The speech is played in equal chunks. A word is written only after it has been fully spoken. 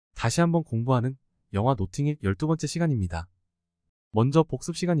다시 한번 공부하는 영화 노팅힐 12번째 시간입니다. 먼저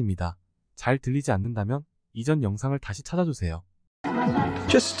복습 시간입니다. 잘 들리지 않는다면 이전 영상을 다시 찾아주세요.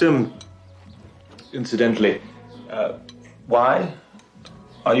 Just incidentally, why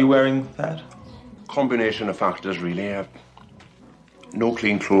are you wearing that? Combination of factors, really. No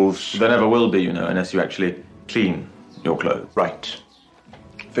clean clothes. There never will be, you know, unless you actually clean your clothes. Right.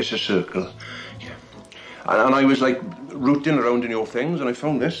 Vicious circle. Yeah. And I was like rooting around in your things, and I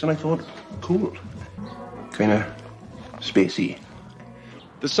found this, and I thought, cool. Kind of spacey.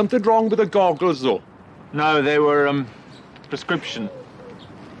 There's something wrong with the goggles, though. No, they were prescription.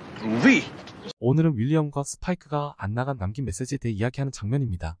 V. 오늘은 윌리엄과 스파이크가 안 나간 남긴 메시지에 대해 이야기하는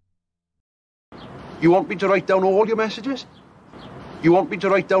장면입니다. You want me to write down all your messages? You want me to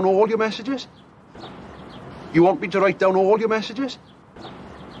write down all your messages? You want me to write down all your messages?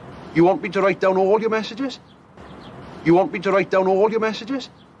 You want me to write down all your messages? You want me to write down all your messages?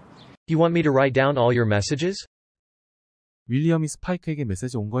 You want me to write down all your messages? 윌리엄이 스파이크에게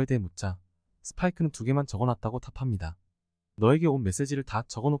메시지 온 거에 대해 묻자 스파이크는 2개만 적어놨다고 답합니다. 너에게 온 메시지를 다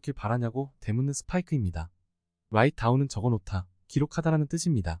적어놓길 바라냐고 되묻는 스파이크입니다. write down은 적어놓다, 기록하다라는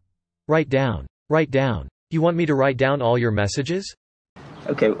뜻입니다. Write down. Write down. You want me to write down all your messages?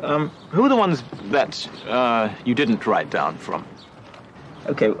 Okay, who are the ones that you didn't write down from?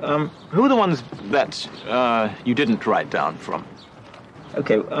 Okay, who are the ones that you didn't write down from?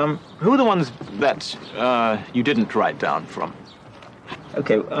 Okay, who are the ones that you didn't write down from?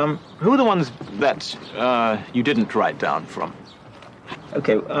 Okay, who are the ones that you didn't write down from?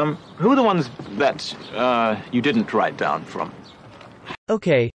 Okay, who are the ones that you didn't write down from?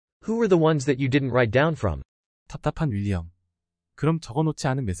 Okay, who were the ones that you didn't write down from? 답답한 윌리엄. 그럼 적어놓지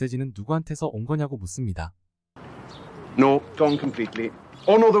않은 메시지는 누구한테서 온 거냐고 묻습니다. No, gone completely.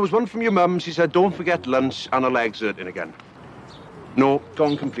 Oh no, there was one from your mum. She said, don't forget lunch, and her leg's hurting again. No,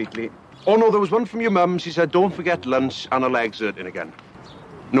 gone completely. Oh no, there was one from your mum. She said, don't forget lunch, and her leg's hurting again.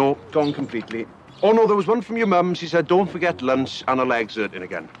 No, gone completely. Oh no, there was one from your mum. She said, don't forget lunch, and her leg's hurting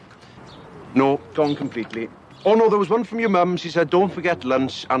again. No, gone completely. Oh no, there was one from your mum. She said, don't forget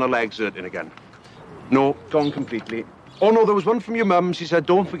lunch, and her leg's hurting again. No, gone completely. Oh no, there was one from your mum. She said,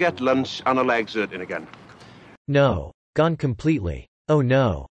 don't forget lunch, and her leg's hurting again. No, gone completely. Oh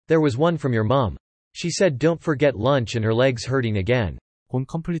no, there was one from your mom. She said don't forget lunch and her legs hurting again. gone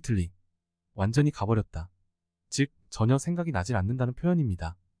completely. 완전히 가버렸다. 즉, 전혀 생각이 나질 않는다는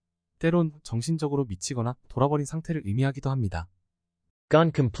표현입니다. 때론 정신적으로 미치거나 돌아버린 상태를 의미하기도 합니다.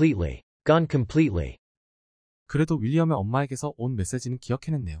 Gone completely. Gone completely. 그래도 윌리엄의 엄마에게서 온 메시지는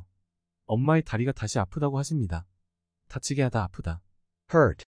기억해냈네요. 엄마의 다리가 다시 아프다고 하십니다. 다치게 하다 아프다.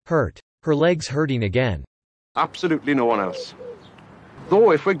 Hurt. Hurt. Her legs hurting again. Absolutely no one else.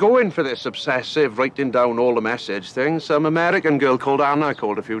 Though if we're going for this obsessive writing down all the message thing, some American girl called Anna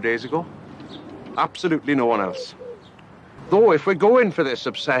called a few days ago. Absolutely no one else. Though if we're going for this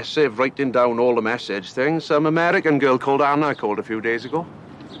obsessive writing down all the message thing, some American girl called Anna called a few days ago.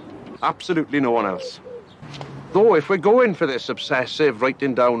 Absolutely no one else. Though if we're going for this obsessive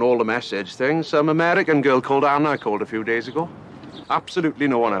writing down all the message thing, some American girl called Anna called a few days ago. Absolutely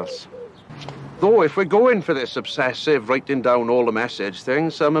no one else. Though if we're going for this obsessive writing down all the message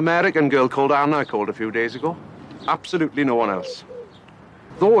thing, some American girl called Anna called a few days ago. Absolutely no one else.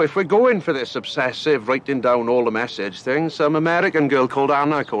 Though if we're going for this obsessive writing down all the message thing, some American girl called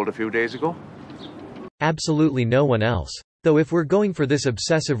Anna called a few days ago. Absolutely no one else. Though if we're going for this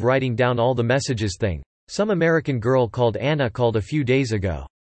obsessive writing down all the messages thing, some American girl called Anna called a few days ago.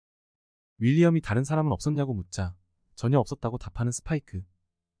 윌리엄이 다른 사람은 없었냐고 묻자 전혀 없었다고 답하는 스파이크.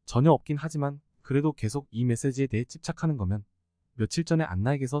 전혀 없긴 하지만 그래도 계속 이 메시지에 대해 집착하는 거면 며칠 전에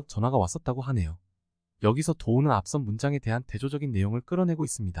안나에게서 전화가 왔었다고 하네요. 여기서 도우는 앞선 문장에 대한 대조적인 내용을 끌어내고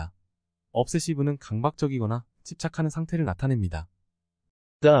있습니다. obsessive는 강박적이거나 집착하는 상태를 나타냅니다.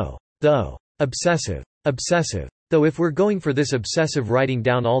 Though, obsessive, obsessive. Though if we're going for this obsessive writing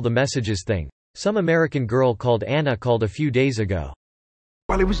down all the messages thing, some American girl called Anna called a few days ago.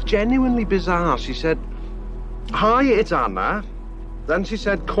 Well, it was genuinely bizarre. She said, hi, it's Anna. Then she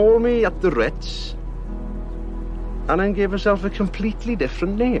said, call me at the Ritz. And then gave herself a completely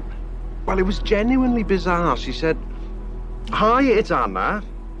different name. Well, it was genuinely bizarre. She said, hi, it's Anna.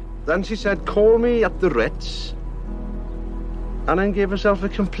 Then she said, call me at the Ritz. And then gave herself a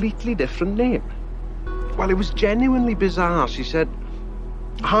completely different name. Well, it was genuinely bizarre. She said,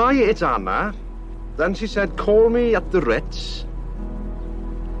 hi, it's Anna. Then she said, call me at the Ritz.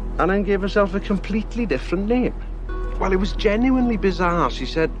 And then gave herself a completely different name. Well, it was genuinely bizarre. She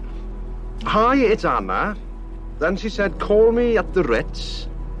said, hi, it's Anna. Then she said, call me at the Ritz.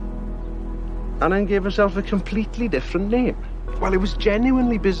 And then gave herself a completely different name. Well, it was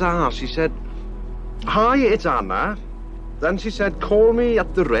genuinely bizarre. She said, "Hi, it's Anna." Then she said, "Call me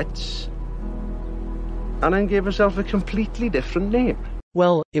at the Ritz." And then gave herself a completely different name.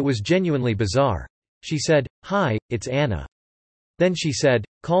 Well, it was genuinely bizarre. She said, "Hi, it's Anna." Then she said,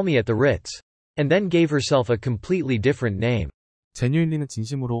 "Call me at the Ritz." And then gave herself a completely different name. genuinely는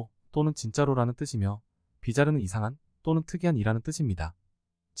진심으로 또는 진짜로라는 뜻이며 bizarre는 이상한 또는 특이한 이라는 뜻입니다.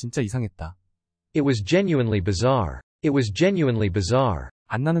 진짜 이상했다. It was genuinely bizarre. It was genuinely bizarre.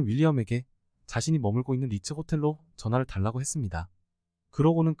 안나는 윌리엄에게 자신이 머물고 있는 리츠 호텔로 전화를 달라고 했습니다.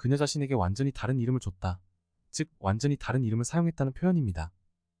 그러고는 그녀 자신에게 완전히 다른 이름을 줬다. 즉, 완전히 다른 이름을 사용했다는 표현입니다.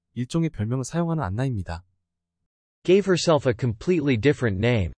 일종의 별명을 사용하는 안나입니다. Gave herself a completely different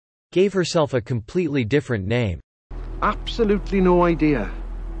name. Gave herself a completely different name. Absolutely no idea.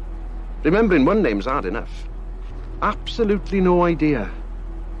 Remembering one name's hard enough. Absolutely no idea.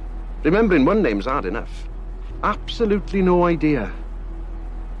 Remembering one name's hard enough. Absolutely no idea.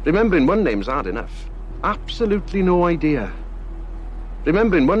 Remembering one name's hard enough. Absolutely no idea.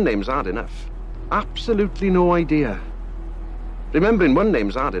 Remembering one name's hard enough. Absolutely no idea. Remembering one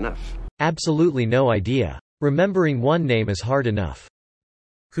name's hard enough. Absolutely no idea. Remembering one name is hard enough.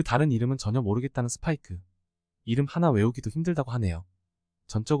 그 다른 이름은 전혀 모르겠다는 스파이크. 이름 하나 외우기도 힘들다고 하네요.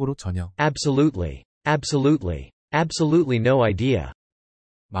 전적으로 전혀. Absolutely. Absolutely. Absolutely no idea.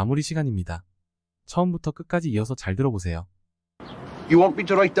 마무리 시간입니다. 처음부터 끝까지 이어서 잘 들어보세요. You want me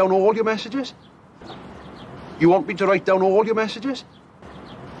to write down all your messages? You want me to write down all your messages?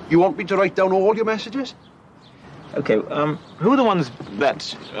 You want me to write down all your messages? Okay, who are the ones that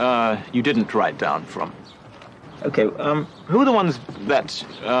you didn't write down from? Okay, who are the ones that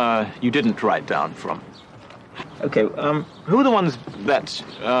you didn't write down from? Okay, who are the ones that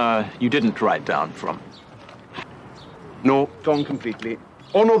you didn't write down from? No, gone completely.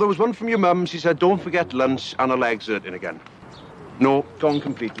 Oh no, there was one from your mum. She said, "Don't forget lunch," and her leg's hurting again. No, gone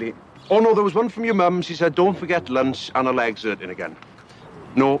completely. Oh no, there was one from your mum. She said, "Don't forget lunch," and her leg's hurting again.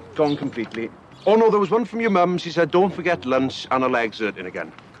 No, gone completely. Oh no, there was one from your mum. She said, "Don't forget lunch," and her leg's hurting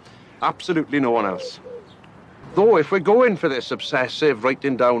again. Absolutely no one else. Though, if we're going for this obsessive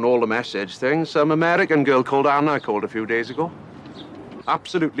writing down all the message thing, some American girl called Anna called a few days ago.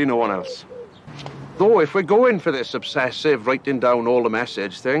 Absolutely no one else. Though, if we're going for this obsessive writing down all the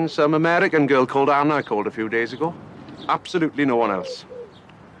message thing, some American girl called Anna called a few days ago. Absolutely no one else.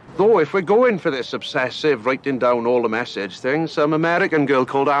 Though, if we're going for this obsessive writing down all the message thing, some American girl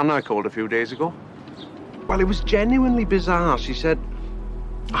called Anna called a few days ago. Well, it was genuinely bizarre. She said,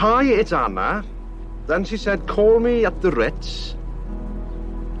 "Hi, it's Anna." Then she said, "Call me at the Ritz."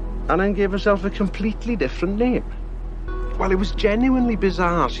 And then gave herself a completely different name. Well, it was genuinely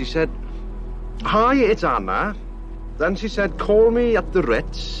bizarre. She said, "Hi, it's Anna." Then she said, "Call me at the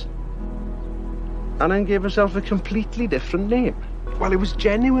Ritz." And then gave herself a completely different name. Well, it was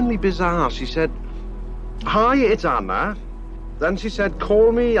genuinely bizarre. She said, "Hi, it's Anna." Then she said,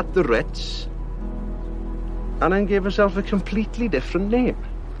 "Call me at the Ritz." And then gave herself a completely different name.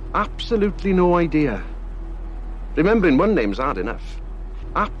 Absolutely no idea. Remembering one name's hard enough.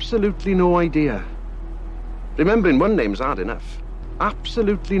 Absolutely no idea. Remembering one name's hard enough.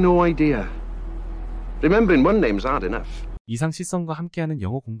 Absolutely no idea. Remembering one name's hard enough. 이상 시선과 함께하는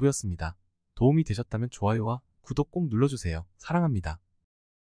영어 공부였습니다. 도움이 되셨다면 좋아요와 구독 꼭 눌러주세요. 사랑합니다.